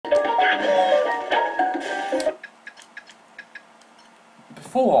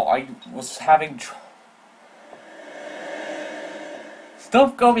before I was having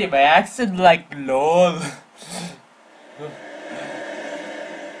Stop copying my accent like lol.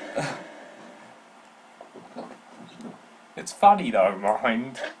 It's funny though,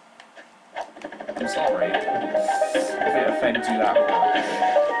 mind. I'm sorry if it offends you that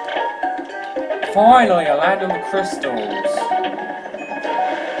much. Finally, I land on the crystals.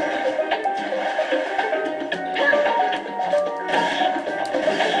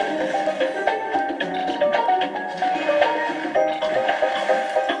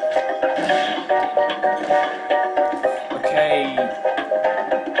 Okay,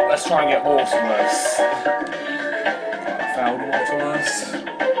 let's try and get waterless. I failed waterless.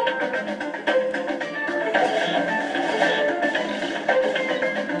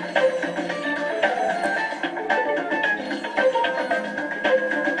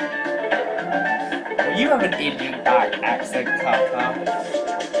 You have an Indian accent, Kaka.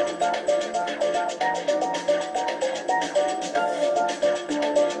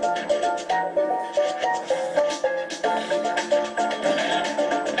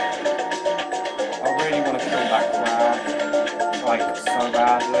 I really want to kill that crab, like, so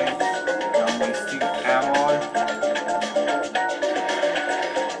badly. I'm wasting ammo.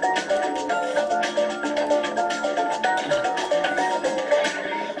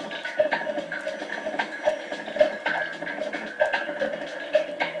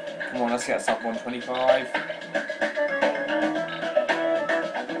 Come on, let's get us up 125.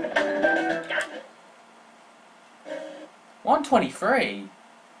 $123?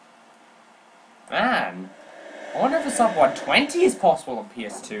 Man, I wonder if a sub 120 is possible on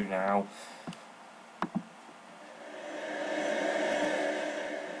PS2 now.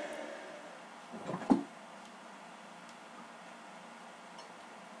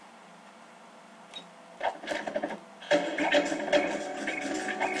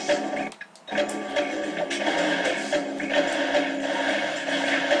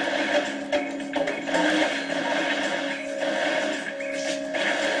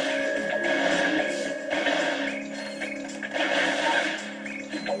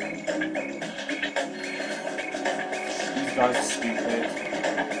 These guys are stupid.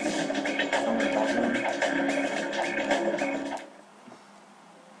 Someone doesn't.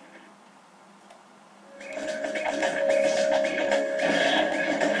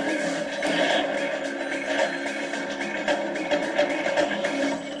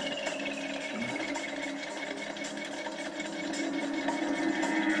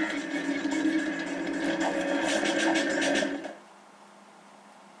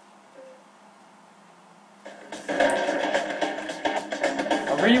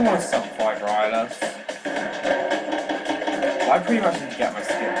 I really want to sub-fight Ryllus. I pretty much need to get my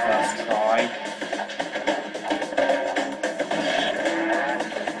skip first try.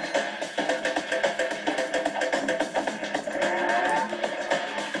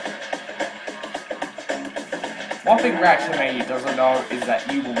 One thing Ratchet maybe doesn't know is that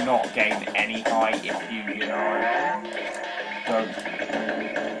you will not gain any height if you know, don't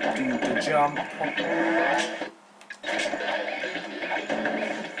do the jump properly.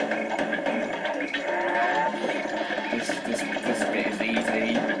 This bit is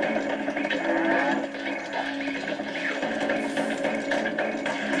easy.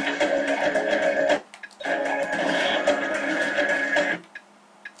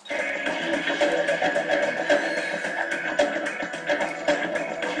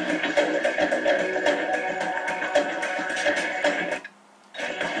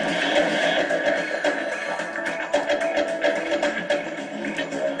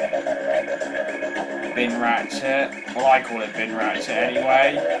 Bin Ratchet. Well, I call it Bin Ratchet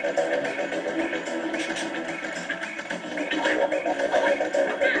anyway.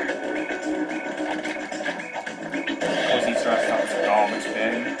 Of course he's dressed up as a garbage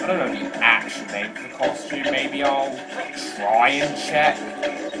bin. I don't know the actual name for the costume. Maybe I'll try and check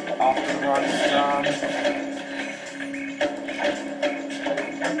after the run's done.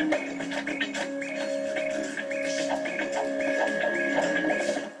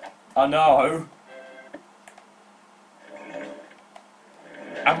 Oh no!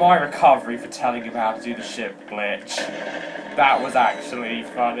 And my recovery for telling him how to do the ship glitch. That was actually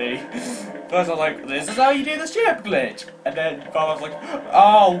funny. First I was like, this is how you do the ship glitch. And then I was like,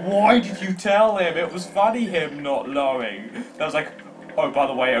 oh, why did you tell him? It was funny him not knowing. And I was like, oh, by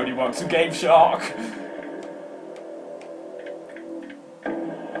the way, it only works in Game Shark.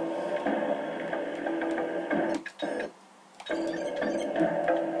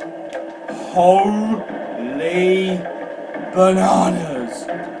 Holy bananas!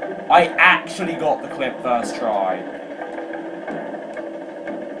 I actually got the clip first try.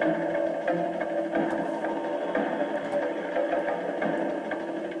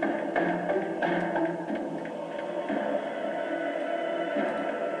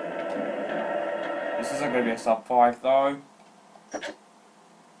 isn't going to be a sub 5 though.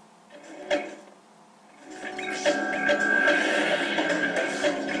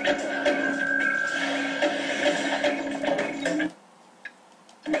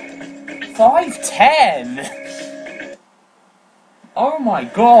 $5.10. Oh my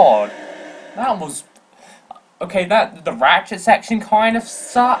god, that was okay. The Ratchet section kind of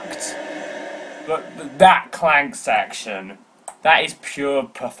sucked, but that Clank section, that is pure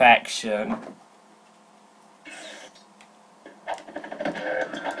perfection.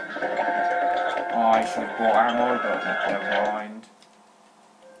 Oh, I should have bought ammo, but never mind.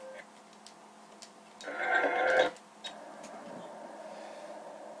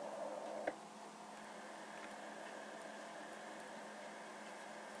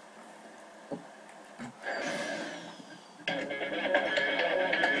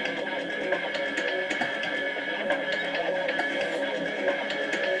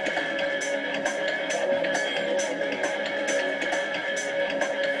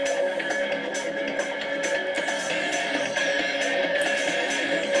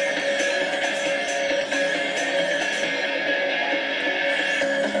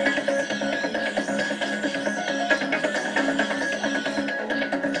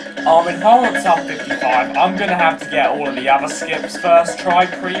 If I want sub 55, I'm gonna have to get all of the other skips first try,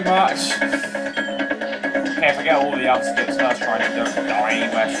 pretty much. Okay, if I get all the other skips first try, I don't die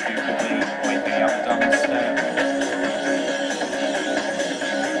anywhere stupidly, like the other dumb mistake.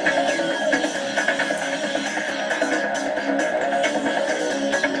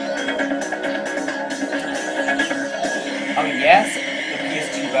 I mean, yes, the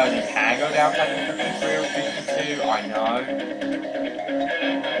PS2 version can go down to like 53 or 52, I know.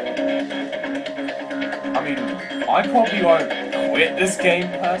 I mean, I probably won't quit this game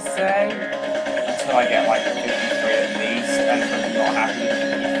per se until I get like a 53 at least, and if I'm not happy with the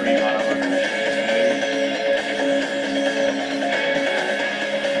 53 run, I will do.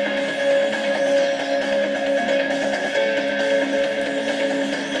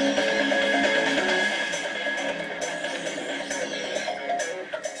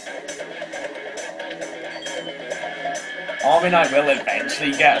 I mean, I will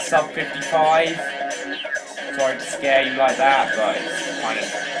eventually get a sub 55. Sorry to scare you like that, but it's kind of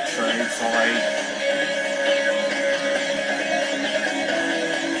true, sorry.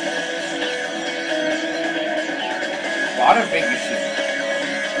 Well, I don't think you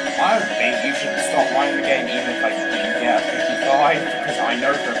should stop running the game even if I do get a 55, because I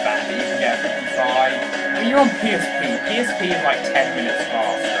know for a fact that you can get a 55. I mean, you're on PSP. PSP is like 10 minutes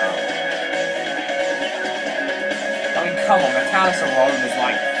faster. I mean, come on, Metallica alone is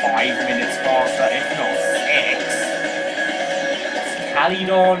like 5 minutes faster, if not 6.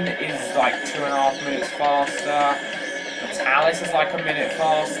 Calidon is like 2.5 minutes faster. Metallic is like a minute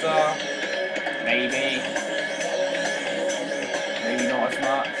faster. Maybe. Maybe not as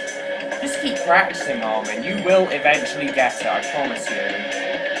much. Just keep practicing, Armin. You will eventually get it, I promise you.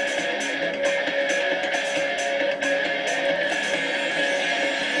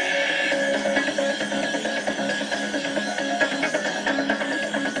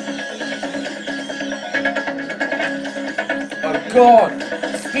 God!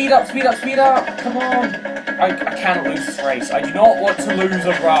 Speed up, speed up, speed up! Come on! I cannot lose this race. I do not want to lose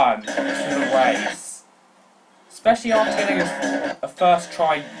a run to the race. Especially after getting a first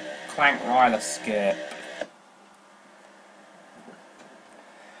try Clank Ryllus skip.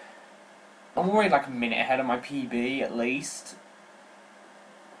 I'm already like a minute ahead of my PB at least.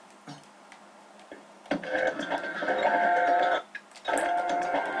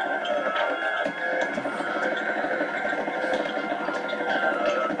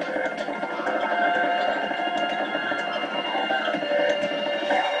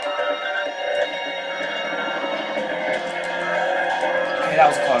 That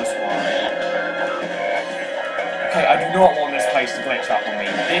was a close one. Okay, I do not want this place to glitch up on me.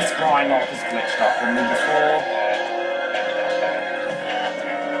 This grind lock has glitched up on me before.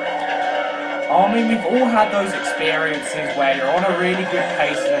 I mean, we've all had those experiences where you're on a really good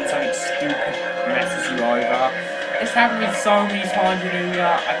pace and then something stupid messes you over. It's happened to me so many times in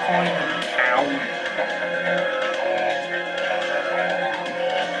Ouya, I can't even count.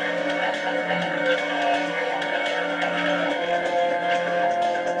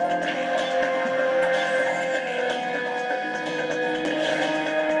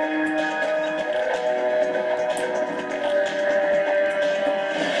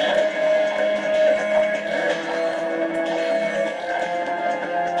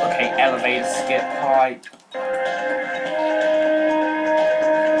 Elevator skip pipe.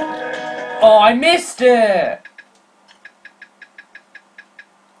 Oh, I missed it!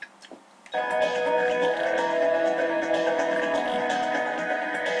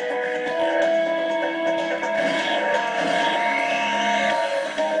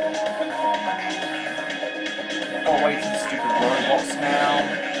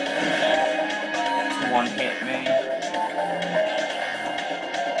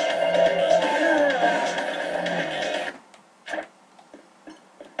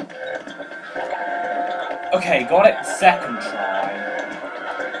 got it second try.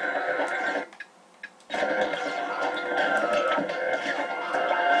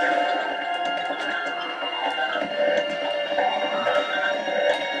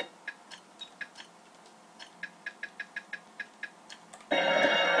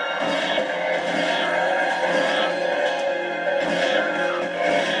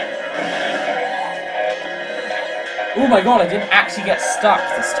 Oh my god, I didn't actually get stuck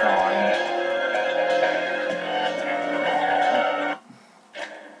this time.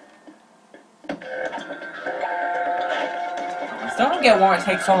 I still don't get why it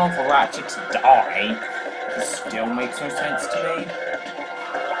takes so long for Ratchet to die. It still makes no sense to me.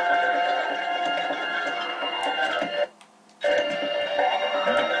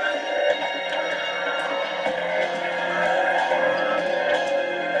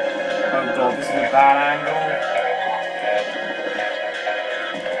 Oh god, this is a bad angle.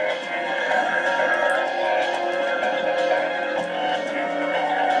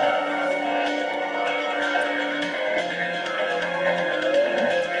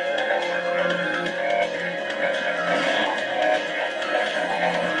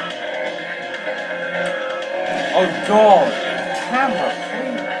 Oh god! Camera,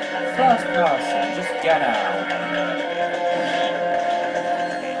 please. First person, just get out.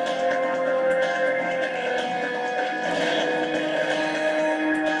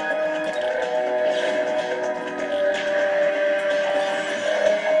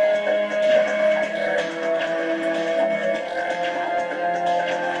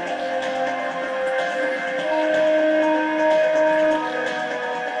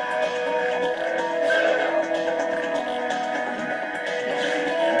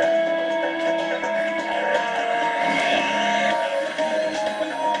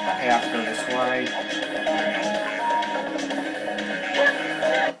 Okay, I have to go this way.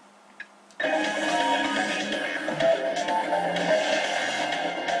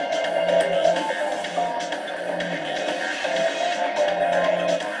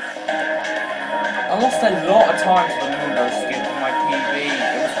 I lost a lot of time to the Mundo skip on my PV.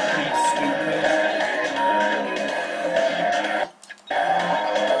 It was pretty stupid.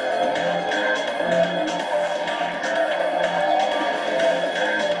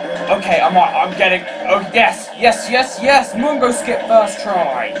 Okay, I'm getting. Oh yes, yes, yes, yes! Mundo skip first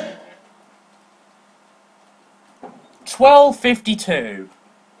try. 12:52.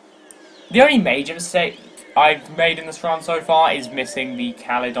 The only major mistake I've made in this run so far is missing the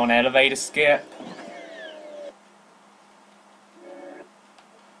Calydon elevator skip.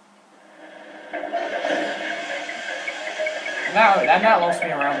 That lost me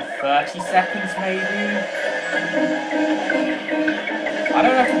around 30 seconds, maybe. I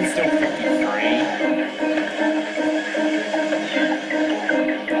don't know if it's still 53.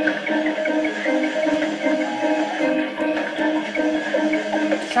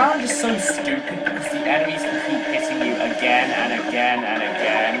 The challenge is so stupid because the enemies can keep hitting you again and again and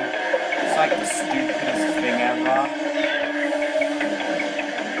again. It's like the stupidest thing ever.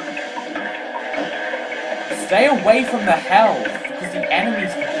 Stay away from the health, because the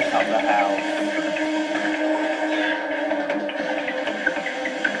enemies can pick up the health.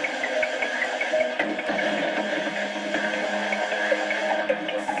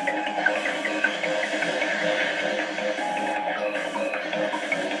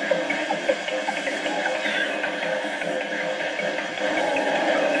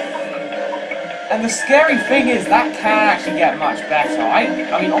 And the scary thing is, that can actually get much better. I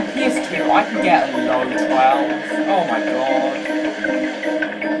mean, on PS2, I can get a low 12. Oh my god.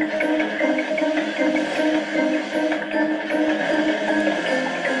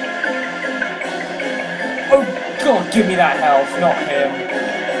 Oh god, give me that health, not him.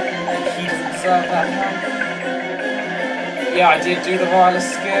 He doesn't deserve that health. Yeah, I did do the Ryllus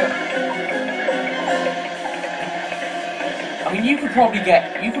skip. I mean, you could probably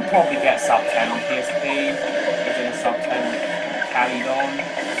get sub 10 on PSP within a sub 10 Calydon.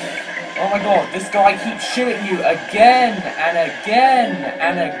 Oh my god, this guy keeps shooting you again and again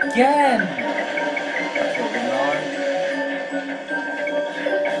and again.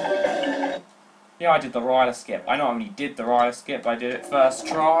 Yeah, I did the Ryllus skip. I not only did the Ryllus skip, I did it first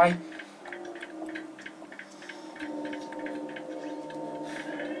try.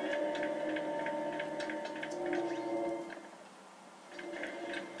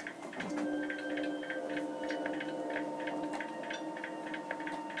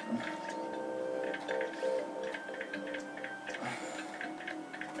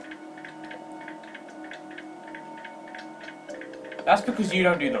 That's because you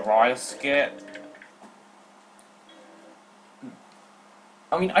don't do the Ryllus skip.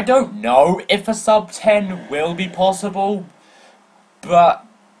 I mean, I don't know if a sub 10 will be possible, but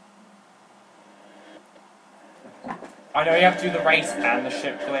I know you have to do the race and the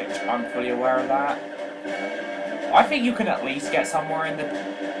ship glitch. I'm fully aware of that. I think you can at least get somewhere in the...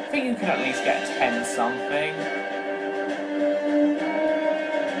 I think you can at least get 10 something.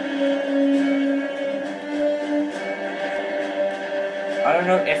 I don't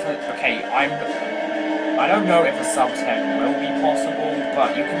know if... Okay, I don't know if a sub 10 will be possible,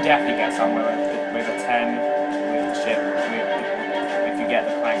 but you can definitely get somewhere with a 10, with the ship, if you get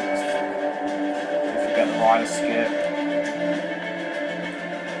the Clank, if you get the rider skip.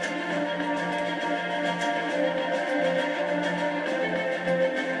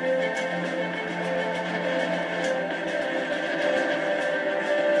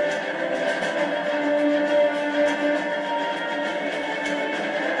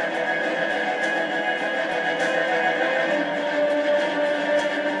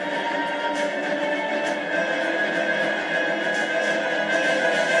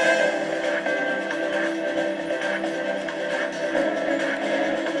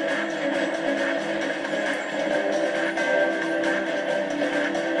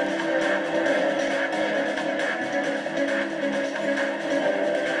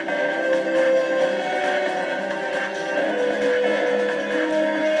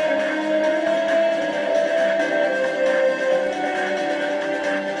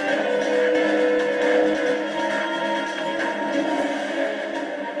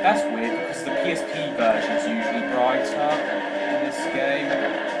 That's weird because the PSP version is usually brighter in this game.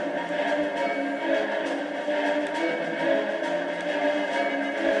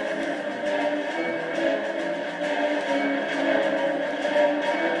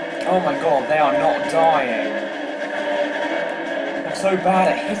 Oh my god, they are not dying. I'm so bad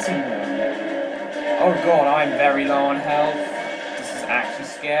at hitting them. Oh god, I'm very low on health. This is actually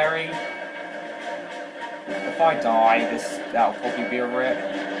scary. If I die, that'll probably be a rip.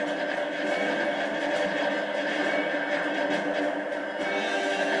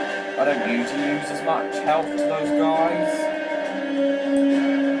 I don't usually use as much health to those guys.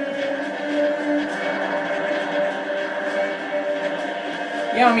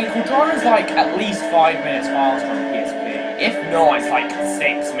 Yeah, I mean, Quadrana's like at least 5 minutes faster on the PSP. If not, it's like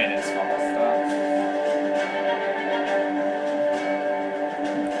 6 minutes faster.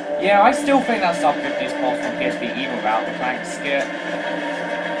 Yeah, I still think that sub 50 is possible on PSP even without the Clank skip.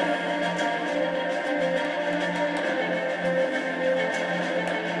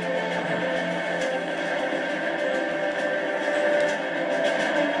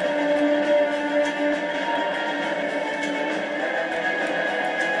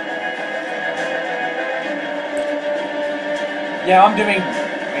 Yeah, I'm doing,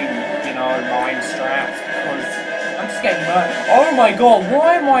 you know, mine strats because I'm just getting murdered. Oh my god,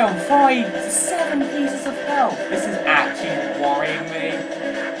 why am I on 7 pieces of health? This is actually worrying me.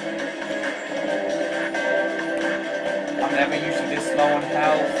 I'm never usually this low on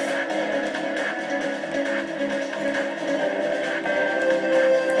health.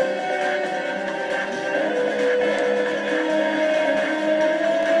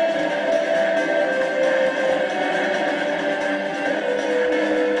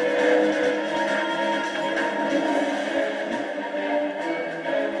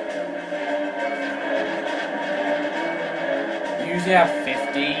 Usually I have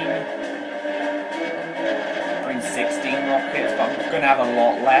 15, I mean 16 rockets, but I'm going to have a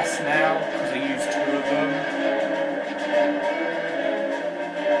lot less now because I used 2 of them.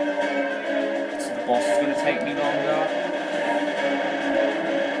 So the boss is going to take me longer.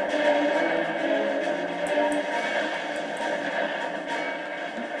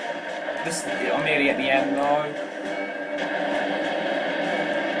 I'm nearly at the end though.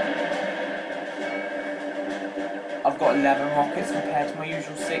 I've got 11 rockets compared to my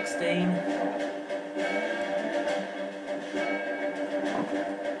usual 16.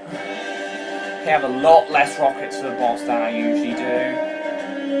 I have a lot less rockets for the boss than I usually do.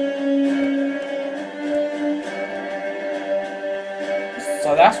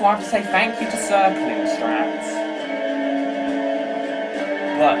 So that's why I have to say thank you to circling strats.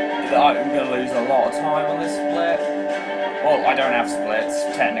 But I'm going to lose a lot of time on this split. Well, I don't have splits,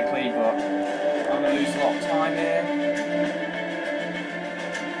 technically, but I'm going to lose a lot of time here.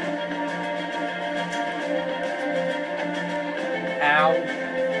 Ow.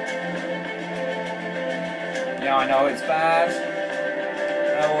 Yeah, I know it's bad.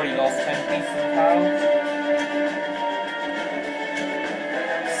 I already lost 10 pieces of health.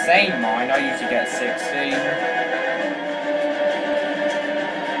 Same mine, I usually get 16.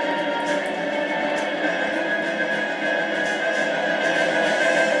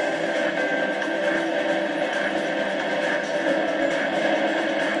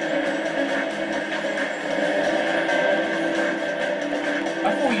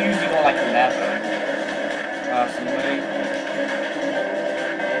 like 11, personally.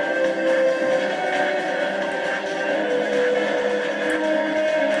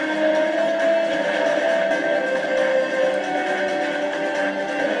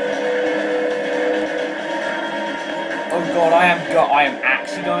 Oh god, I am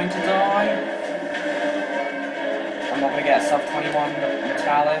actually going to die. I'm not going to get a sub 21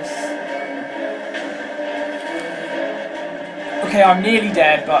 Chalice. Okay, I'm nearly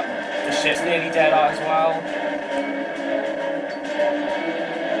dead, but the ship's nearly dead as well.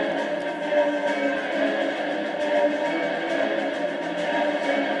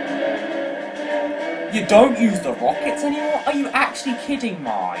 You don't use the rockets anymore? Are you actually kidding,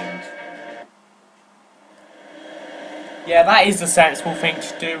 Mind? Yeah, that is the sensible thing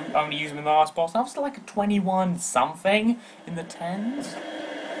to do, only use them in the last boss. I was like a 21 something in the 10s.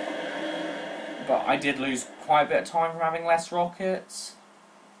 But I did lose quite a bit of time from having less rockets.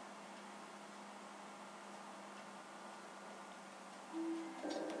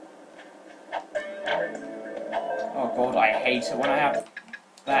 Oh god, I hate it when I have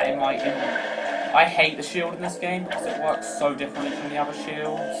that in my... I hate the shield in this game because it works so differently from the other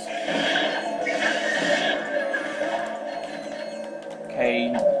shields.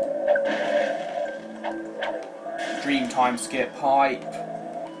 Okay. Dream time skip pipe.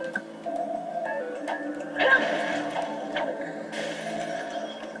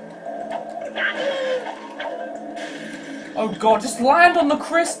 Oh god, just land on the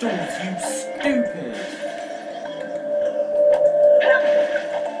crystals, you stupid!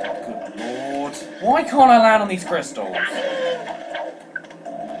 Good lord. Why can't I land on these crystals?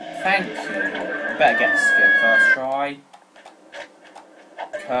 Thank you. I better get the skip first try.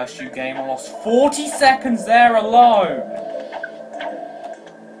 Curse you, game, I lost 40 seconds there alone!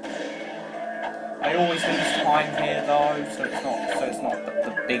 I always lose time here though, so it's not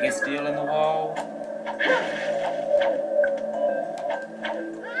the biggest deal in the world.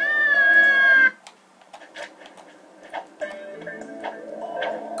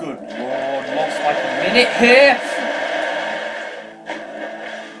 Good lord, lost like a minute here!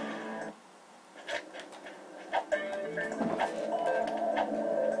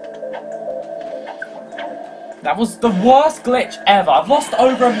 That was the worst glitch ever. I've lost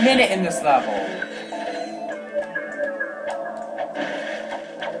over a minute in this level.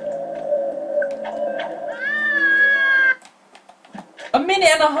 A minute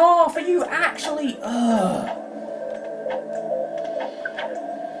and a half? Are you actually... Ugh.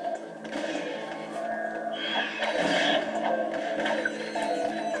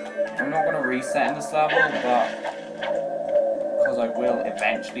 I'm not going to reset in this level, but... because I will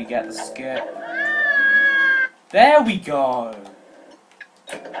eventually get the skip. There we go!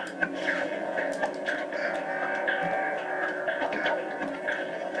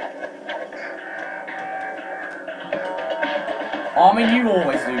 I mean, you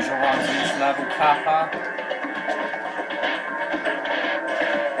always lose your runs in this level, Kappa.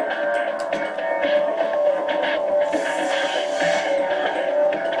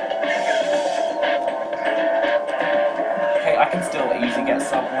 Okay, I can still easily get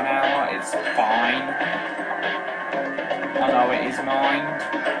sub 1 hour, it's fine. I know it is mine.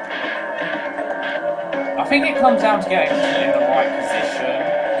 I think it comes down to getting in the right position,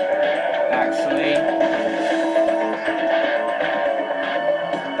 actually.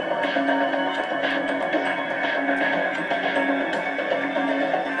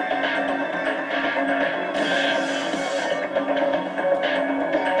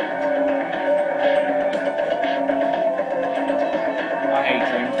 I hate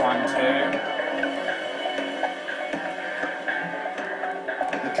Dreamtime too.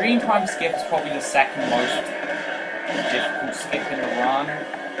 Dreamtime skip is probably the second most difficult skip in the run,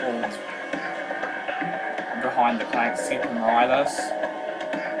 or behind the Clank skip and Ryllus.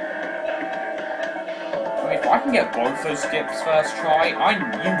 I mean, if I can get both those skips first try, you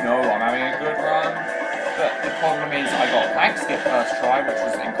know I'm having a good run. But the problem is I got Clank skip first try, which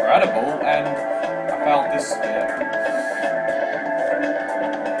was incredible, and I failed this skip.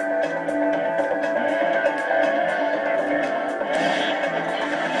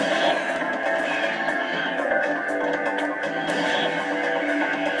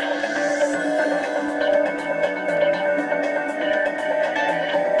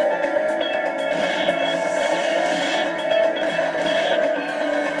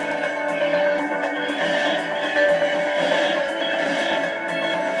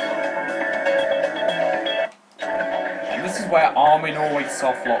 This is where Armin always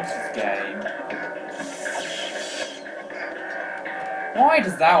softlocks his game. Why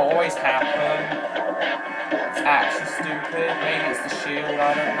does that always happen? It's actually stupid. Maybe it's the shield,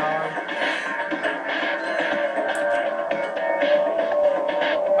 I don't know.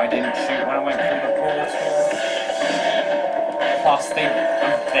 I didn't shoot when I went through the portal. Plus, they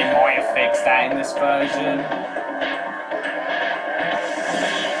might have fixed that in this version.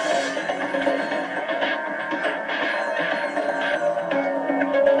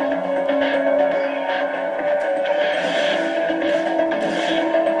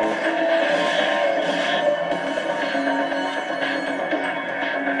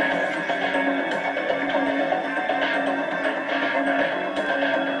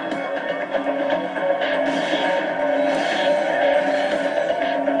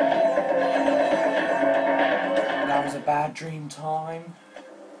 Bad dream time.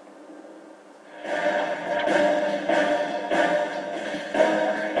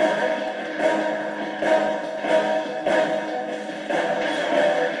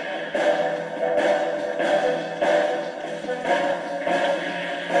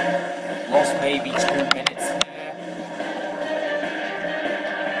 Lost maybe 2 minutes here.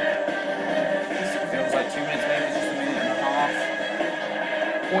 Feels like 2 minutes, maybe it's just a minute and a half.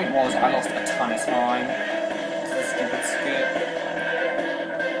 Point was, I lost a ton of time. Stupid skip.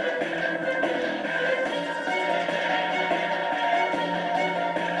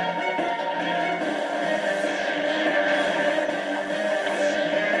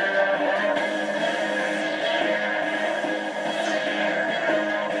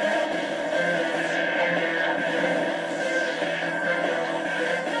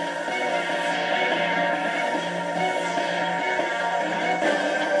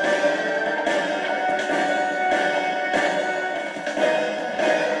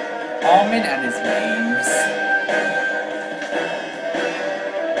 Armin and his names.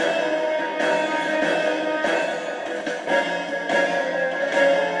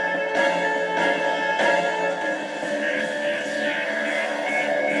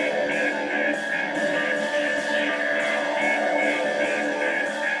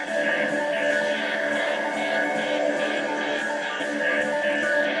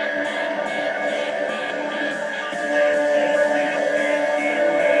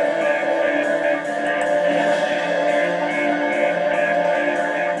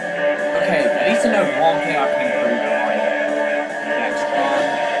 To know one thing I can improve on next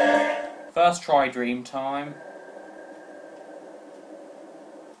run. First try dream time.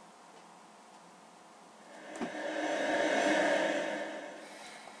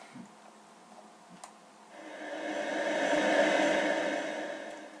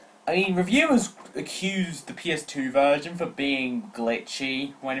 I mean, reviewers accused the PS2 version for being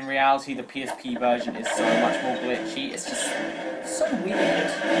glitchy, when in reality the PSP version is so much more glitchy. It's just so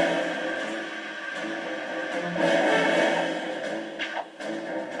weird.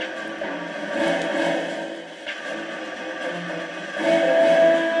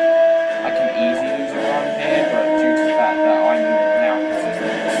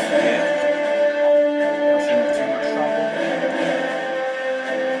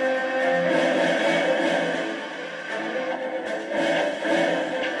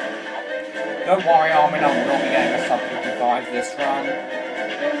 Don't worry, Armin, I will not be getting a sub 55 this run.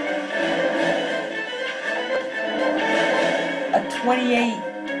 A 28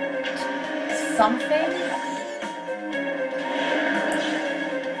 something?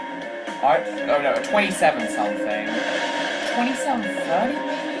 Oh no, a 27 something. 27.30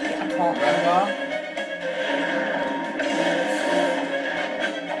 maybe? I can't remember.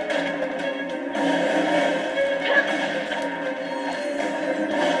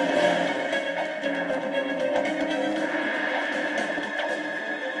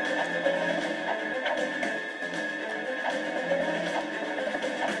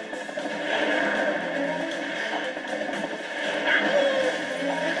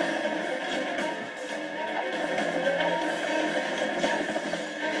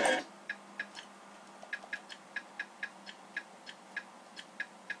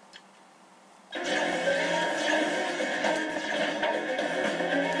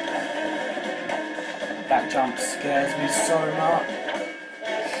 That jump scares me so much.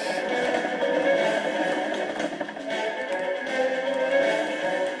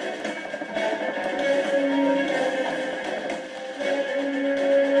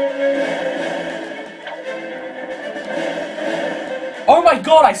 Oh my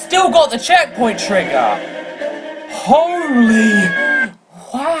god, I still got the checkpoint trigger! Holy...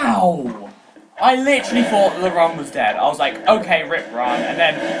 Wow! I literally thought the run was dead. I was like, okay, rip run, and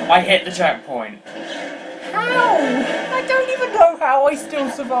then I hit the checkpoint. How? I don't even know how I still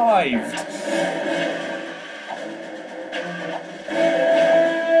survived.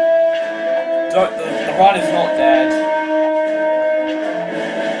 The run is not dead.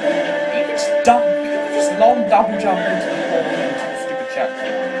 You can just long double jump into the hole into the stupid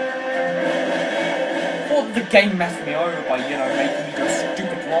checkpoint. I thought the game messed me over by, you know, making me do a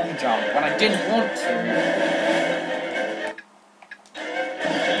stupid long jump when I didn't want to.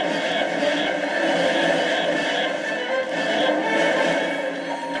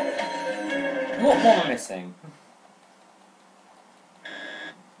 What am I missing?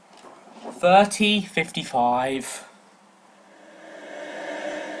 30-55.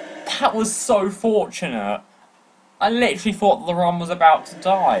 That was so fortunate. I literally thought the run was about to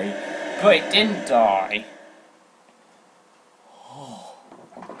die, but it didn't die.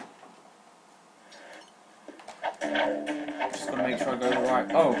 Just gotta make sure I go the right...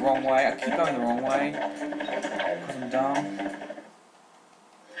 Oh, wrong way. I keep going the wrong way. Because I'm dumb.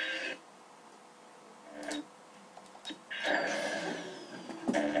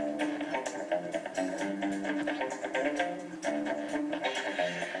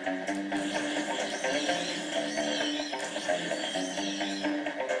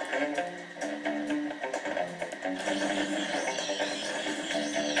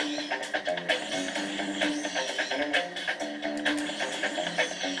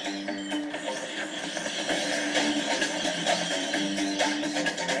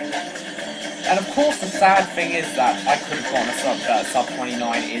 And of course the sad thing is that I could have gotten a sub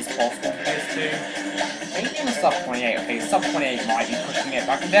 29 is possible for PS2. Maybe in a sub 28, okay, sub 28 might be pushing it,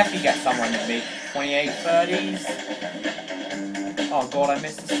 but I can definitely get somewhere in the mid 28, 30s. Oh god, I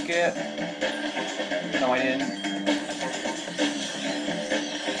missed the skip. No, I didn't.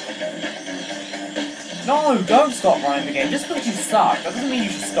 No, don't stop running the game. Just because you suck, that doesn't mean you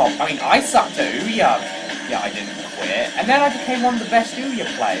should stop. I mean, I sucked at Ouya. Yeah, I didn't quit. And then I became one of the best Ouya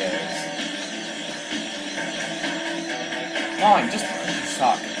players. Fine, just because you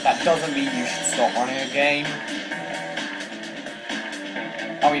suck, that doesn't mean you should stop running a game.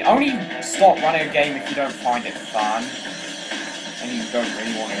 I mean, only stop running a game if you don't find it fun, and you don't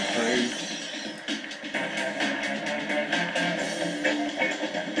really want to improve.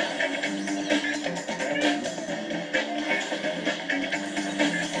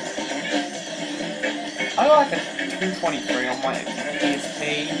 I got like a 223 on my PSP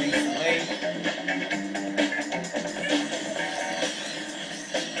recently.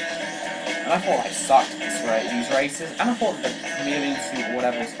 And I thought I sucked at these races, and I thought the chameleon suit or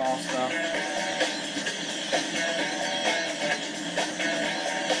whatever was faster.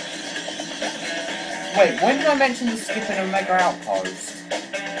 Wait, when did I mention the skipping a Mega Outpost?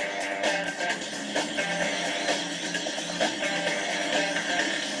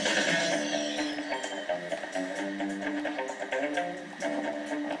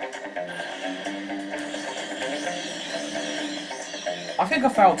 I think I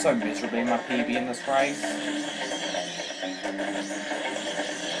failed so miserably in my PB in this race.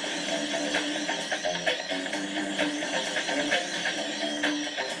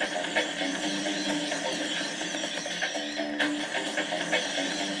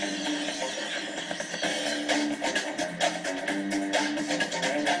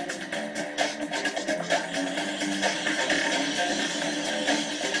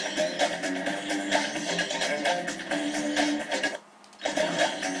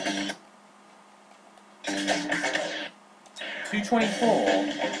 224.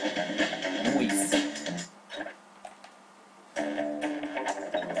 Nice.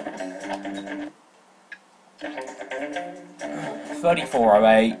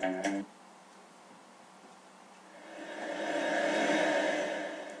 $34.08.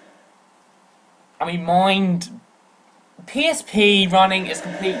 I mean, mind, PSP running is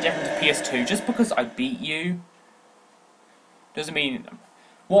completely different to PS2. Just because I beat you doesn't mean...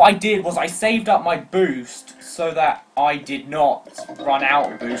 What I did was I saved up my boost so that I did not run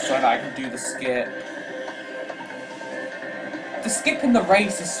out of boost so that I could do the skip. The skip in the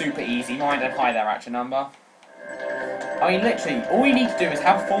race is super easy. Mind and high their Ratchet number. I mean, literally, all you need to do is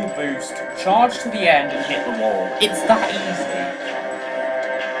have full boost, charge to the end, and hit the wall. It's that easy.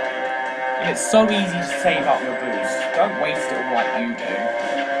 And it's so easy to save up your boost. Don't waste it all like you do.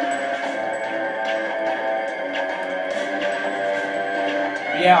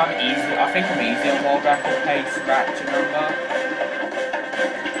 Yeah, I'm easy. I think I'm easy on world record pace, Ratchet number.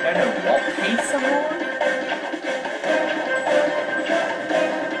 I don't know what pace I'm on.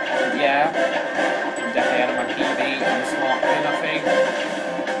 Yeah. I'm definitely out of my PB on the smart win, I think.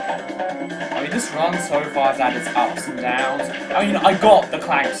 I mean, this run so far has had its ups and downs. I mean, I got the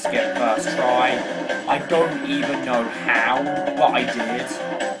Clank skip first try. I don't even know how, but I did.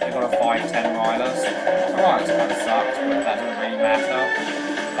 I got a 5-10 Ryllus. Alright, this kind of sucked, but that doesn't really matter.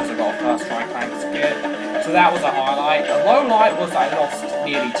 Because I got a first try Clank skip. So that was a highlight. A low light was I lost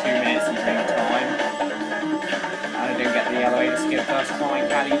nearly 2 minutes in game time. And I didn't get the elevator skip first try and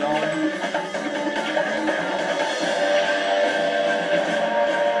carried on.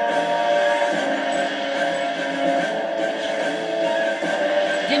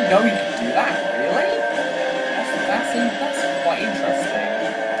 Didn't know you could do that, really? That's quite interesting.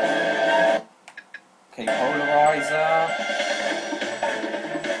 Okay, polarizer.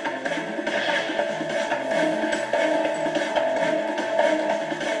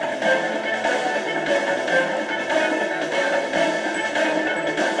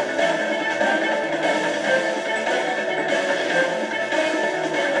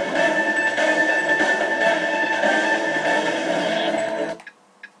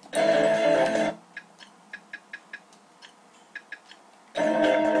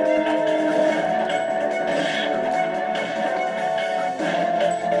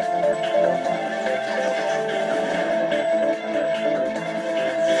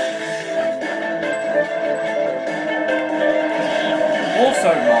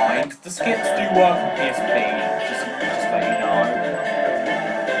 Also mind, the skips do work on PSP, just let you know.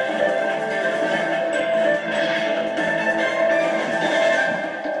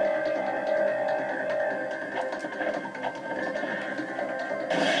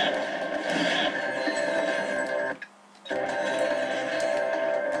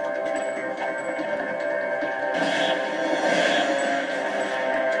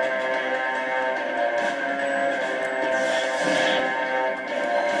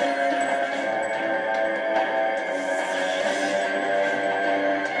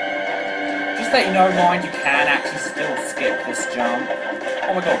 Just let you know, mind, you can actually still skip this jump.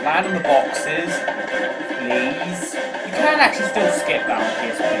 Oh my god, land on the boxes, please. You can actually still skip that on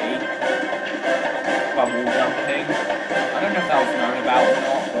PSP. By wall jumping. I don't know if that was known about or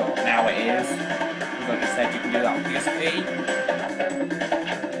not, but now it is. Because like I said, you can do that on PSP.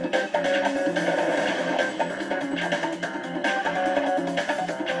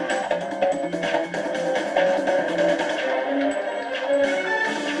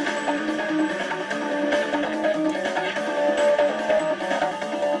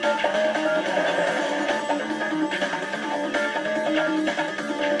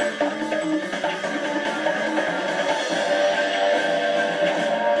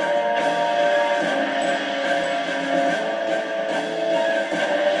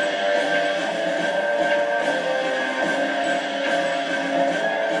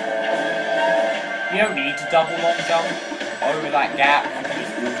 You don't need to double long jump over that gap, you can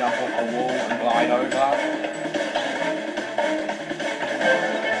just wall jump off the wall and glide over.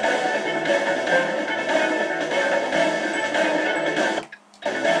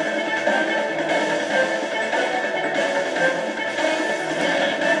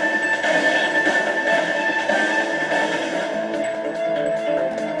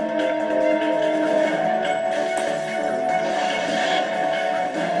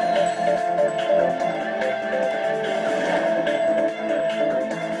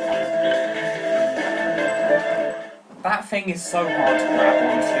 That thing is so hard to grab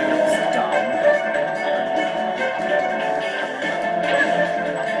onto, it's dumb.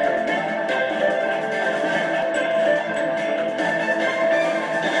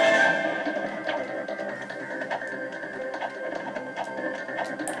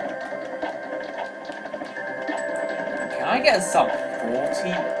 Can I get a sub 40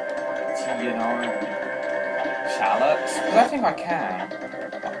 to, you know, shallots? Because I think I can.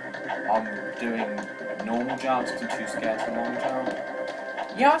 I'm doing normal jumps because I'm too scared to long jump.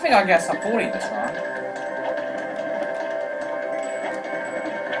 Yeah, I think I get sub 40 this run.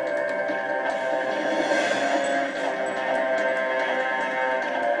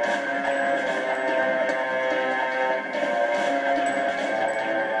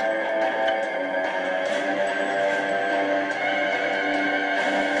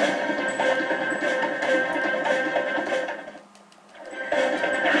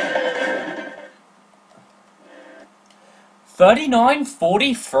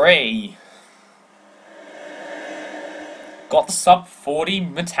 $39.43. Got the sub 40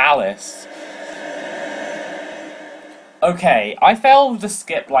 Metalis. Okay, I failed to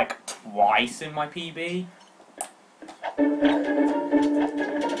skip like twice in my PB. Okay,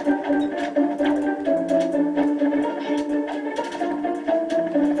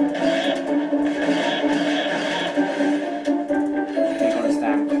 gotta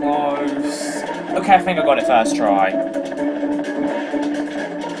stand close. Okay, I think I got it first try.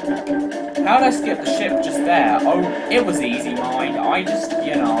 How did I skip the ship just there? Oh, it was easy, mind. I just,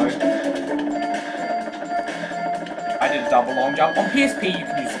 you know... I did a double long jump. On PSP, you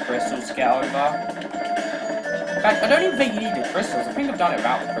can use the crystals to get over. In fact, I don't even think you need the crystals. I think I've done it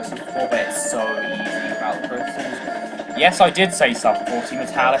without the crystals before, but it's so easy without the crystals. Yes, I did say sub 40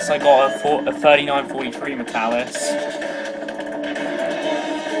 Metalis. I got a 3943 Metalis.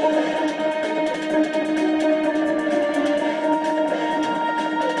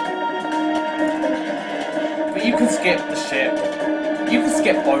 But you can skip the ship. You can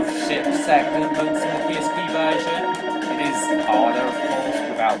skip both ship segments in the PSP version. It is harder, of course,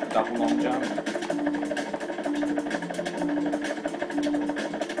 without the double long jump.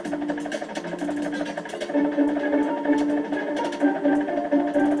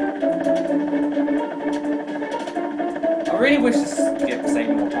 I really wish to skip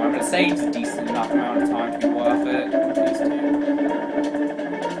saving more time, but it saves a decent enough amount of time to be worth it.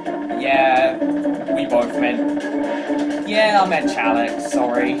 Yeah, we both meant... Yeah, I meant Chalex,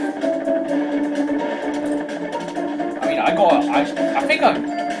 sorry. I mean, I think I...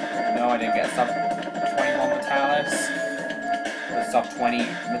 No, I didn't get sub 21 Metalis. The sub 20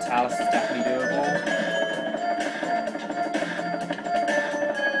 Metalis is definitely doable.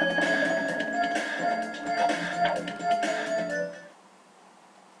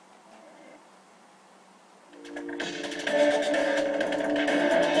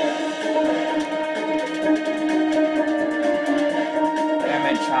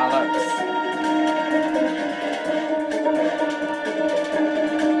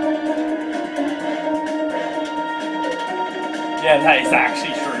 Yeah, that is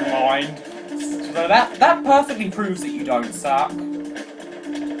actually true, mind. So that perfectly proves that you don't suck.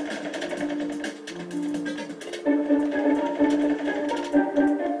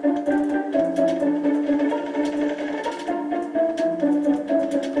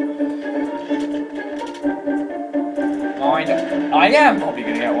 Mind, I am probably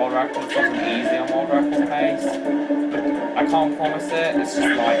going to get world record something easy on world record pace. But I can't promise it, it's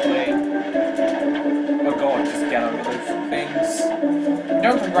just likely. Oh god, just get over those things.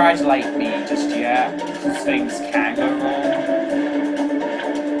 Don't congratulate me just yet, because things can go wrong.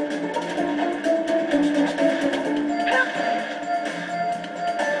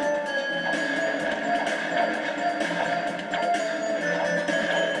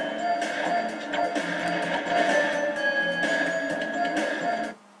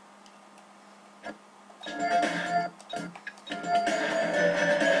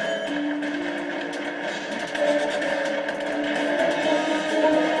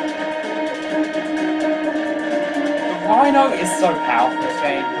 Rhino is so powerful in this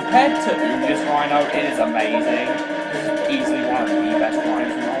game. Compared to Uja's Rhino, it is amazing. This is easily one of the best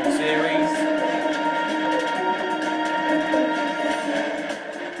Rhinos in the whole series.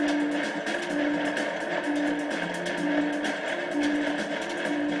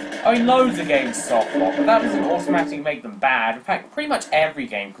 I mean, loads of games soft lock, but that doesn't automatically make them bad. In fact, pretty much every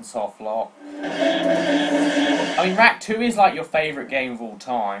game can soft lock. I mean, Rack 2 is like your favourite game of all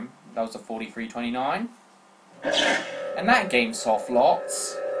time. That was a 4329. And that game soft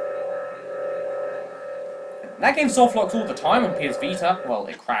locks. That game soft locks all the time on PS Vita. Well,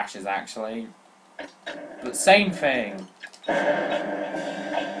 it crashes actually. But same thing.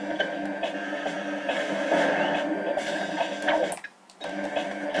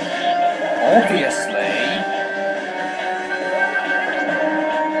 Obviously.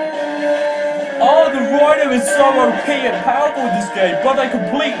 Oh, the Rhino is so OP and powerful in this game, but I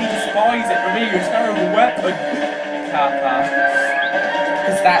completely despise it for being a terrible weapon. Kappa.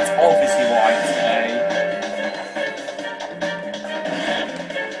 Because that's obviously what I'd say.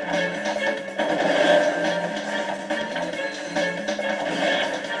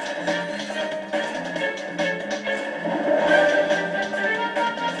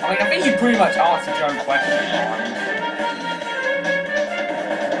 I mean, I think you pretty much answered your own question, Ryan.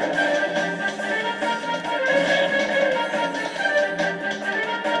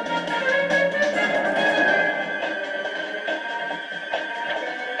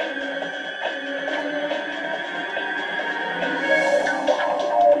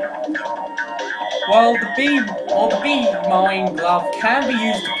 Well, the bee mine glove can be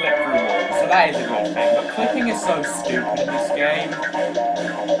used to clip through walls, so that is a good thing, but clipping is so stupid in this game.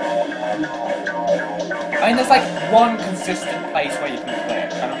 I mean, there's like one consistent place where you can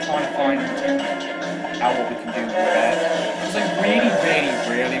clip, and I'm trying to find out what we can do with it. Because I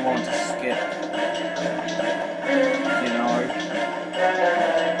really want to skip, you know,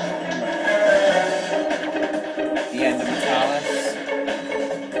 the end of Metalis.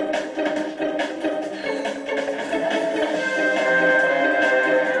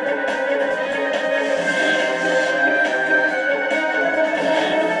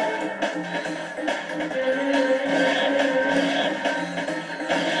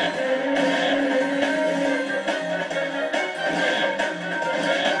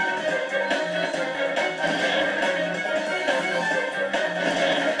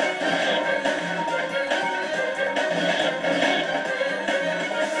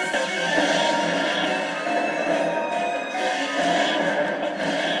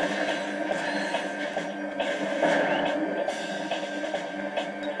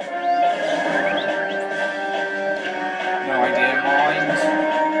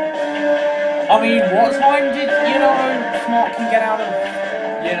 I mean, what time did, Smart can get out of,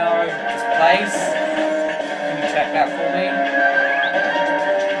 this place? Can you check that for me?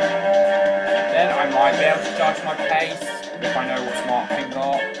 Then I might be able to judge my pace if I know what Smart can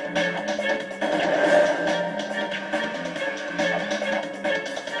got.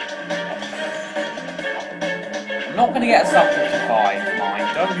 I'm not going to get a sub 55,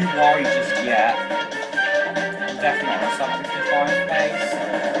 mind. Don't you worry just yet. I'm definitely not a sub 55 pace.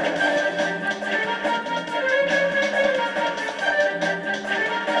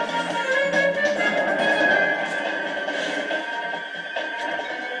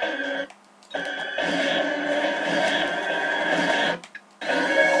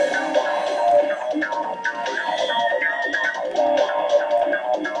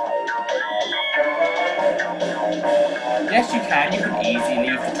 Yes, you can. You can easily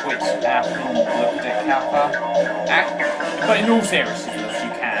leave the Twitch app and look at it, Kappa. But in all seriousness, you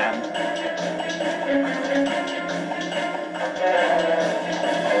can.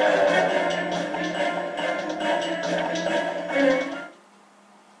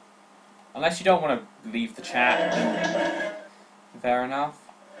 Unless you don't want to leave the chat, then fair enough.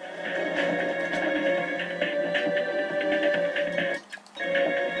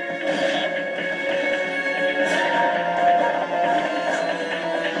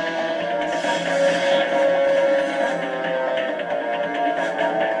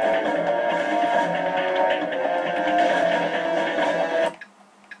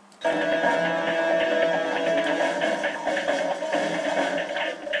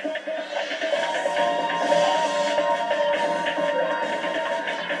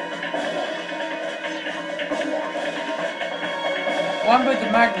 One with the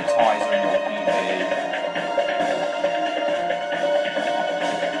magnetizer in the PV.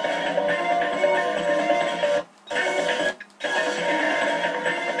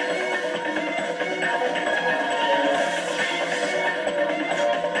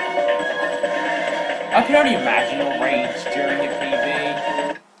 I can only imagine your rage during your PV.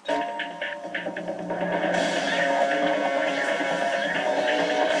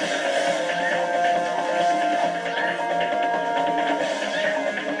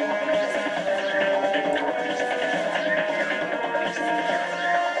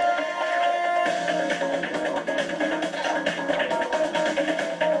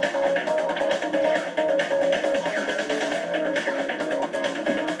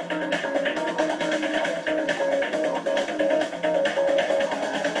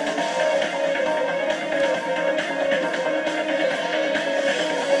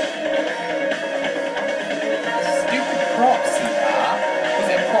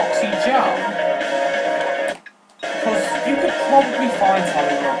 Probably find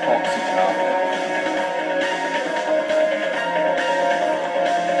something for a proxy jump.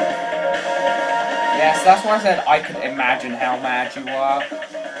 Yes, that's why I said I could imagine how mad you were.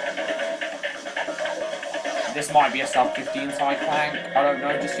 This might be a sub 15 side Clank. I don't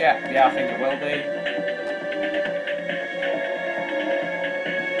know just yet. Yeah, I think it will be.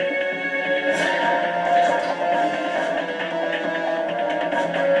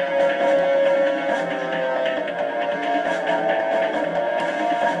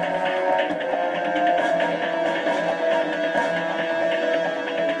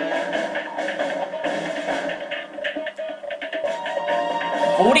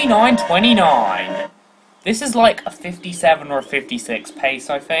 49.29. This is like a 57 or a 56 pace,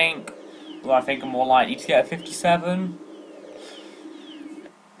 I think. Well, I think I'm more likely to get a 57.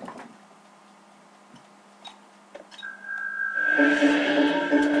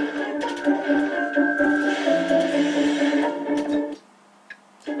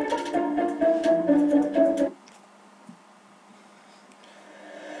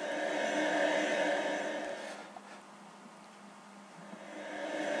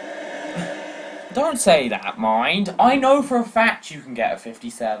 Don't say that, mind. I know for a fact you can get a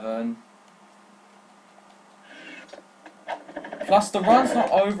 57. Plus, the run's not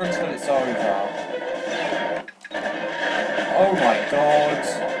over until it's over. Oh my god.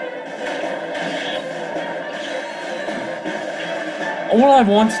 All I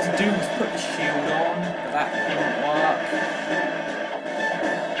wanted to do was put the shield on, but that didn't work.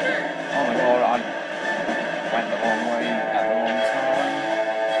 Oh my god, I went the wrong way at the wrong time.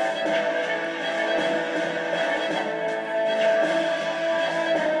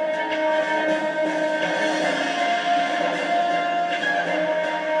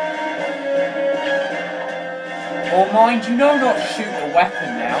 Or mind you, know not to shoot a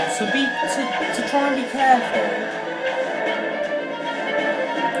weapon now, so to try and be careful.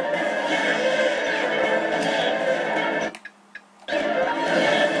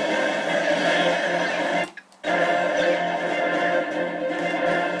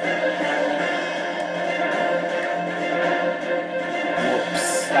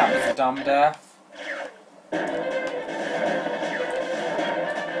 dumb death. It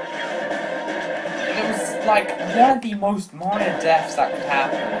was like one of the most minor deaths that could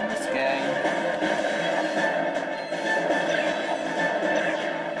happen in this game.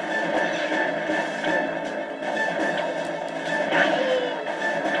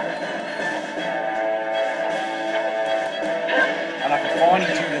 And I can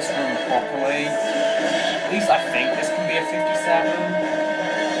finally do this room properly. At least I think this can be a 57.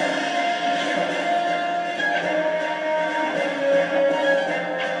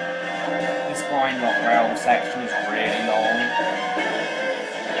 Rail section is really long.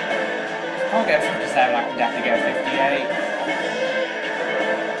 If I can't get a 57, I can definitely get a 58.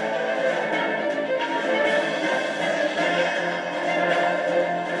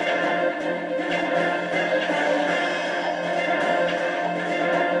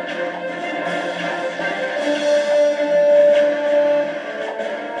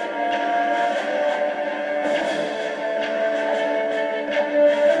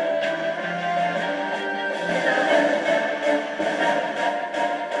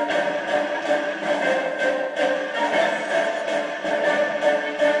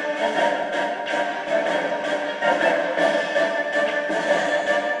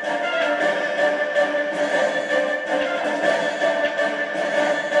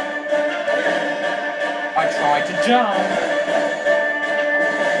 To jump.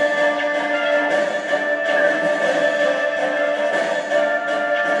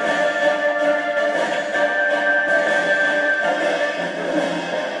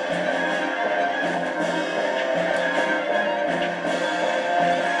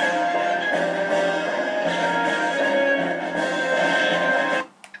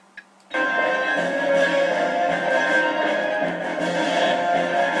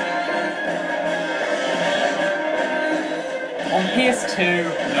 On PS2,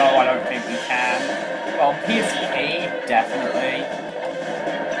 no, I don't think we can. But on PSP, definitely.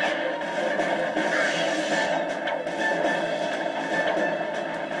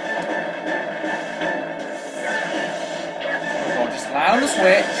 I'll just land on the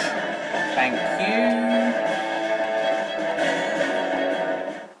switch. Thank you.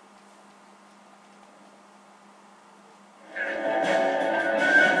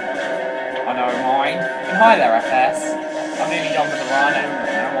 I know mine. Hi there, FS. I'm nearly done with the run and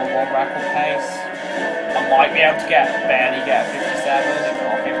I'm on one record pace. I might be able to barely get a 57, if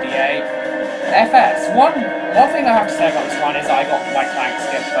not 58. FS, one thing I have to say about this run is I got my Clank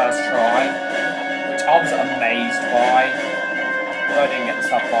skip first try, which I was amazed by. Although I didn't get the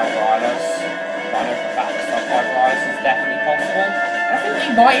sub 5 Ryllus, but I know for a fact the sub 5 Ryllus is definitely possible. I think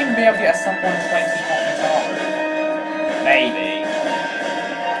you might even be able to get a sub 120 Hoppitaru. Maybe.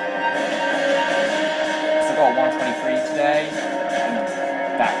 I got 123 today, and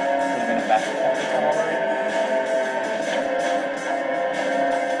that could have been a better Hoppitaru.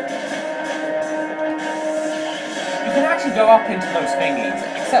 You can actually go up into those thingies,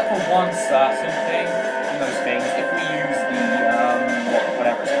 except for one certain thing in those things. If we use the,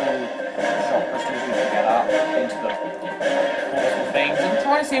 whatever it's called, shot crystals, we can get up into the portal things. I'm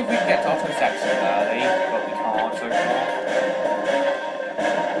trying to see if we can get to auto section early, but we can't so far.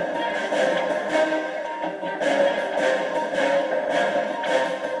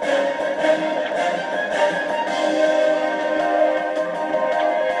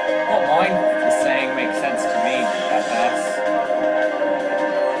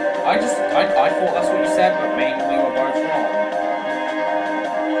 I thought that's what you said, but maybe we were both wrong.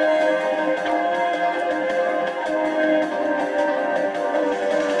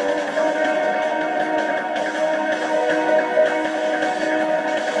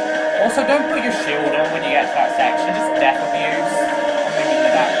 Also, don't put your shield on when you get to that section, it's death abuse. I'm giving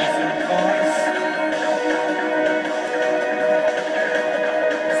you that piece of advice.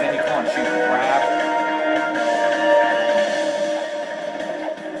 So then you can't shoot the crab.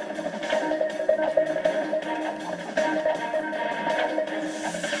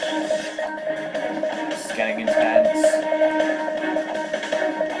 Getting intense.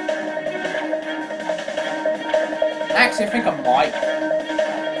 Actually, I think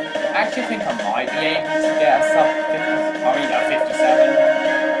I might be able to get a sub 50, a 57.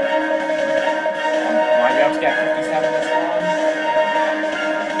 Might be able to get 57 this time.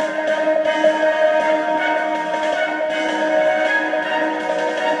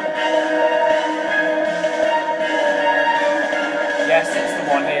 Yes, it's the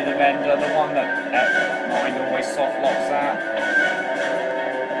one near the vendor, the one that mine always soft locks at.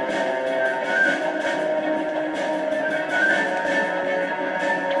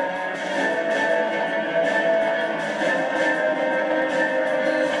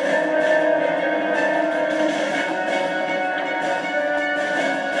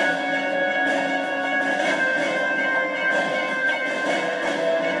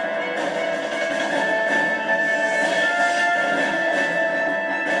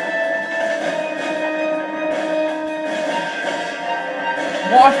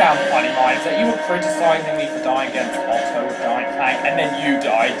 what I found funny, Mike, is that you were criticising me for dying against Otto with Giant Clank, and then you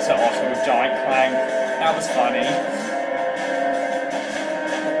died to Otto with Giant Clank. That was funny.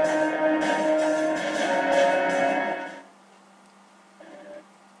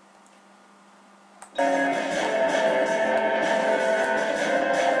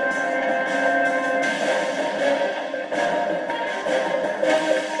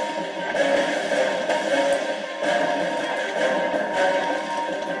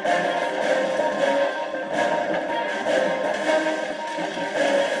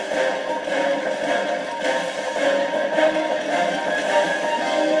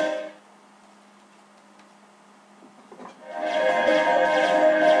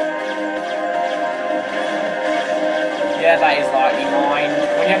 Yeah, that is likely mine.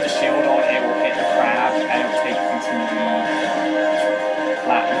 When you have the shield on, it will hit the crab and it will take you to the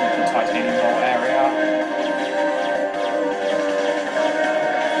platinum, the titanium vault area.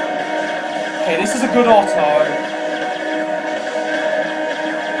 Okay, this is a good auto.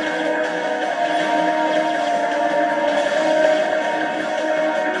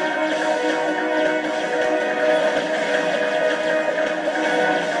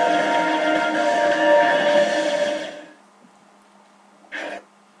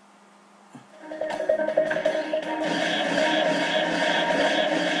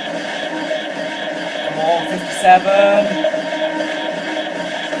 Come on, 57.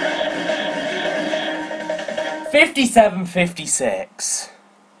 57.56.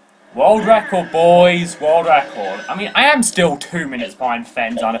 World record, boys. World record. I mean, I am still 2 minutes behind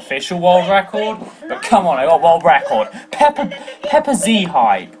Fenn's unofficial world record, but come on, I got world record. Pepper Z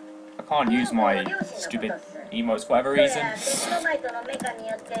hype. I can't use my stupid emotes for whatever reason.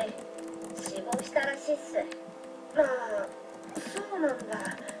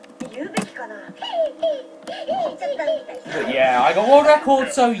 But yeah, I got world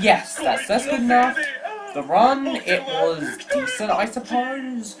record, so yes, that's good enough. The run, it was decent, I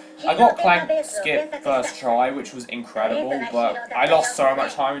suppose. I got Clank skip first try, which was incredible, but I lost so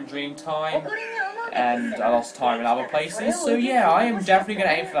much time in Dream Time, and I lost time in other places, so yeah, I am definitely going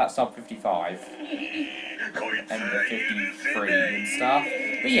to aim for that sub 55. And the 53 and stuff.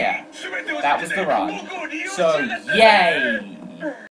 But yeah, that was the run. So, yay!